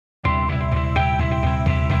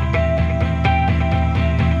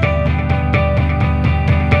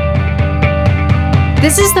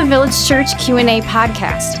This is the Village Church Q&A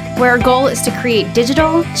podcast, where our goal is to create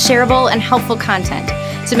digital, shareable, and helpful content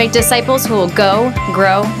to make disciples who will go,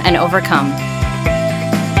 grow, and overcome.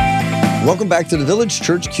 Welcome back to the Village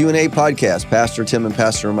Church Q&A podcast. Pastor Tim and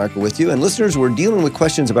Pastor Michael with you. And listeners, we're dealing with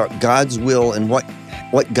questions about God's will and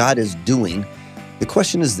what God is doing. The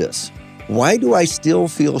question is this: why do I still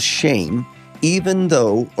feel shame even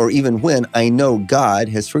though or even when I know God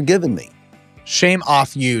has forgiven me? Shame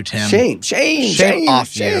off you, Tim. Shame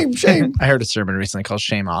off you. Shame. I heard a sermon recently called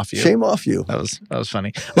 "Shame Off You." Shame off you. That was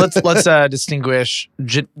funny. Let's distinguish,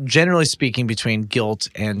 generally speaking, between guilt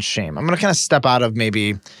and shame. I'm going to kind of step out of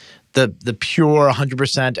maybe the pure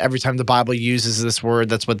 100%. Every time the Bible uses this word,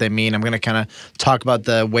 that's what they mean. I'm going to kind of talk about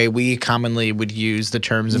the way we commonly would use the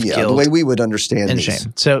terms of guilt, the way we would understand and these.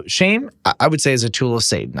 shame. So shame, I would say, is a tool of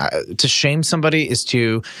Satan. To shame somebody is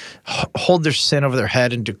to hold their sin over their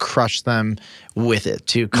head and to crush them with it,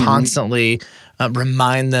 to constantly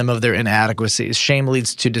remind them of their inadequacies. Shame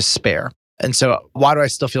leads to despair. And so why do I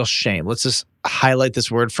still feel shame? Let's just highlight this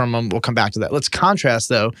word from them. We'll come back to that. Let's contrast,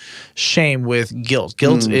 though, shame with guilt.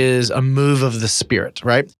 Guilt is a move of the spirit,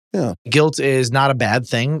 right? Yeah. Guilt is not a bad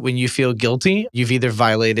thing. When you feel guilty, you've either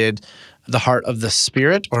violated the heart of the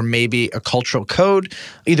spirit or maybe a cultural code.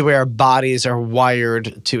 Either way, our bodies are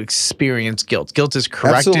wired to experience guilt. Guilt is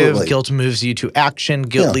corrective. Absolutely. Guilt moves you to action.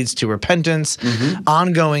 Guilt leads to repentance.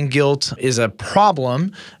 Ongoing guilt is a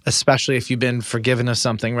problem, especially if you've been forgiven of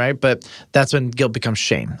something, right? But that's when guilt becomes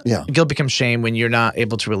shame. Yeah. Guilt becomes shame when you're not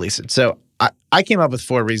able to release it. So I came up with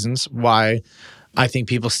 4 reasons why I think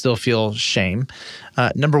people still feel shame.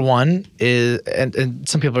 Number one is, and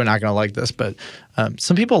some people are not going to like this, but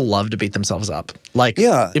some people love to beat themselves up. Like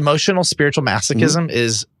emotional, spiritual masochism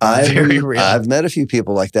is very real. I've met a few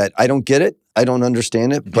people like that. I don't get it. I don't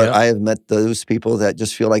understand it, but I have met those people that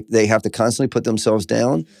just feel like they have to constantly put themselves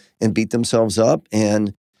down and beat themselves up.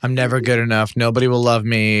 And I'm never good enough. Nobody will love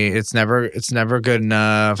me. It's never good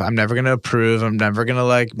enough. I'm never going to approve. I'm never going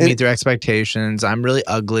to meet their expectations. I'm really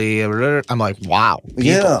ugly. I'm like, wow. People.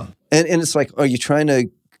 Yeah. And it's like, are you trying to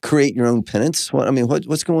create your own penance?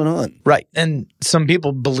 What's going on? Right. And some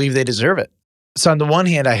people believe they deserve it. So on the one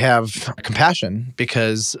hand, I have compassion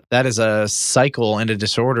because that is a cycle and a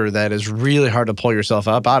disorder that is really hard to pull yourself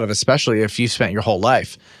up out of, especially if you've spent your whole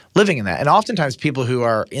life living in that. And oftentimes people who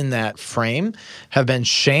are in that frame have been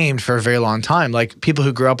shamed for a very long time. Like people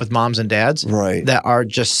who grew up with moms and dads that are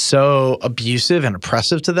just so abusive and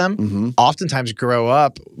oppressive to them, oftentimes grow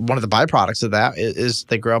up, one of the byproducts of that is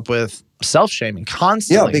they grow up with self-shaming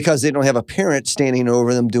constantly. Yeah, because they don't have a parent standing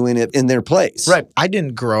over them doing it in their place. Right. I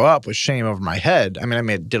didn't grow up with shame over my head. I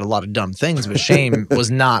mean, did a lot of dumb things, but shame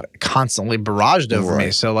was not constantly barraged over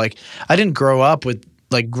me. So I didn't grow up with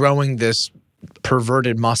growing this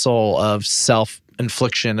perverted muscle of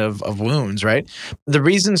self-infliction of wounds, right? The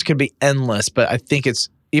reasons could be endless, but I think it's,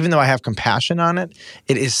 even though I have compassion on it,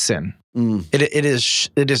 it is sin. It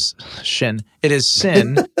is sin. It is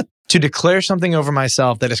sin to declare something over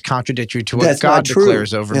myself that is contradictory to what God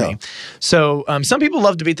declares over me. So some people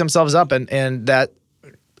love to beat themselves up, and that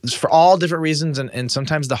is for all different reasons. And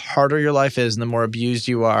sometimes the harder your life is and the more abused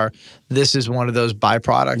you are, this is one of those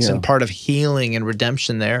byproducts. And part of healing and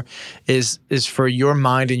redemption there is for your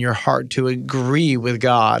mind and your heart to agree with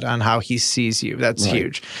God on how he sees you. That's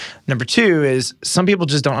huge. Number 2 is some people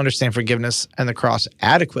just don't understand forgiveness and the cross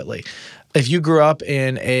adequately. If you grew up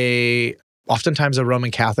in oftentimes a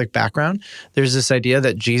Roman Catholic background, there's this idea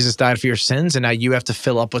that Jesus died for your sins and now you have to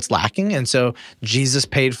fill up what's lacking. And so Jesus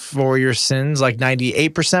paid for your sins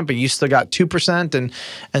 98%, but you still got 2%.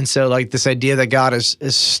 And so this idea that God is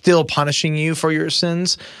still punishing you for your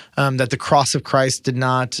sins, that the cross of Christ did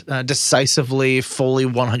not decisively, fully,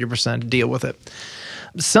 100% deal with it.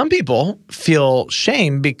 Some people feel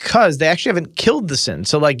shame because they actually haven't killed the sin.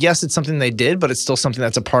 So yes, it's something they did, but it's still something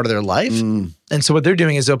that's a part of their life. And so what they're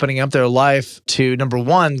doing is opening up their life to, number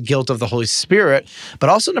 1, guilt of the Holy Spirit, but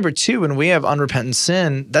also number 2, when we have unrepentant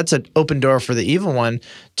sin, that's an open door for the evil one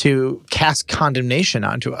to cast condemnation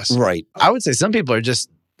onto us. Right. I would say some people are just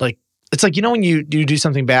it's when you do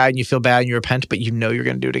something bad and you feel bad and you repent, but you're going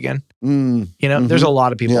to do it again. There's a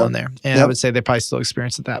lot of people in there. And I would say they probably still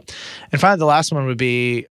experience that. And finally, the last one would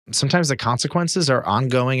be sometimes the consequences are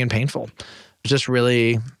ongoing and painful. Just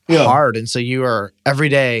really hard. And so you are every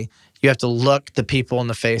day, you have to look the people in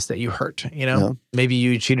the face that you hurt, Maybe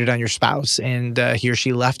you cheated on your spouse and he or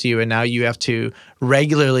she left you, and now you have to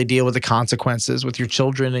regularly deal with the consequences with your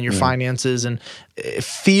children and your finances. And it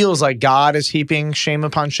feels like God is heaping shame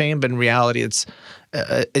upon shame, but in reality, it's,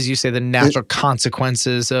 as you say, the natural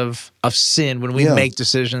consequences of sin when we make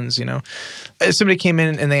decisions, If somebody came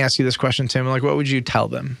in and they asked you this question, Tim, what would you tell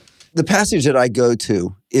them? The passage that I go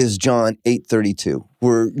to is John 8:32,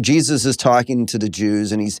 where Jesus is talking to the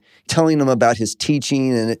Jews and he's telling them about his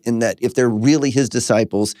teaching and that if they're really his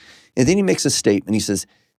disciples. And then he makes a statement. He says,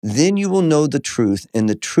 then you will know the truth and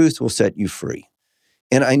the truth will set you free.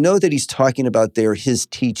 And I know that he's talking about there his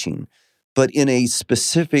teaching, but in a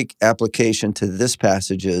specific application to this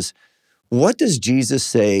passage is, what does Jesus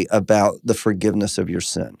say about the forgiveness of your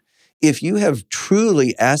sin? If you have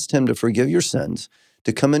truly asked him to forgive your sins,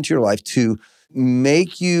 to come into your life, to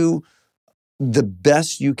make you the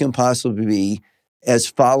best you can possibly be as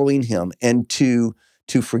following him and to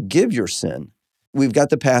forgive your sin. We've got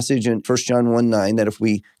the passage in 1 John 1:9 that if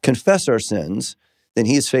we confess our sins, then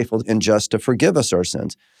he is faithful and just to forgive us our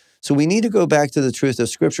sins. So we need to go back to the truth of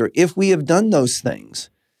Scripture. If we have done those things,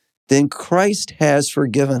 then Christ has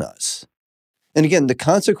forgiven us. And again, the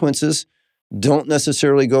consequences don't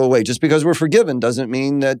necessarily go away. Just because we're forgiven doesn't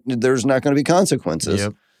mean that there's not going to be consequences.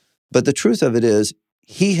 Yep. But the truth of it is,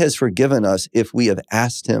 he has forgiven us if we have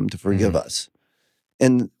asked him to forgive us.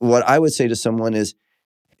 And what I would say to someone is,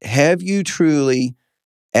 have you truly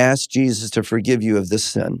asked Jesus to forgive you of this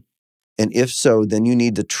sin? And if so, then you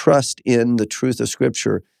need to trust in the truth of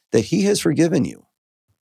Scripture that he has forgiven you.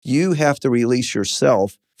 You have to release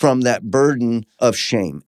yourself from that burden of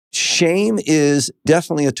shame. Shame is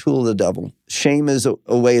definitely a tool of the devil. Shame is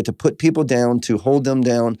a way to put people down, to hold them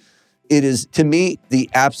down. It is, to me, the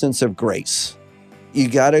absence of grace. You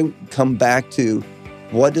got to come back to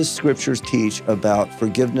what does Scriptures teach about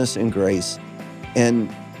forgiveness and grace,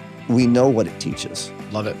 and we know what it teaches.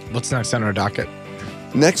 Love it. What's next on our docket?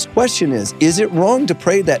 Next question is it wrong to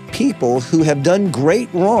pray that people who have done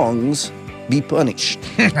great wrongs be punished?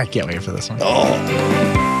 I can't wait for this one.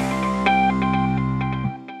 Oh.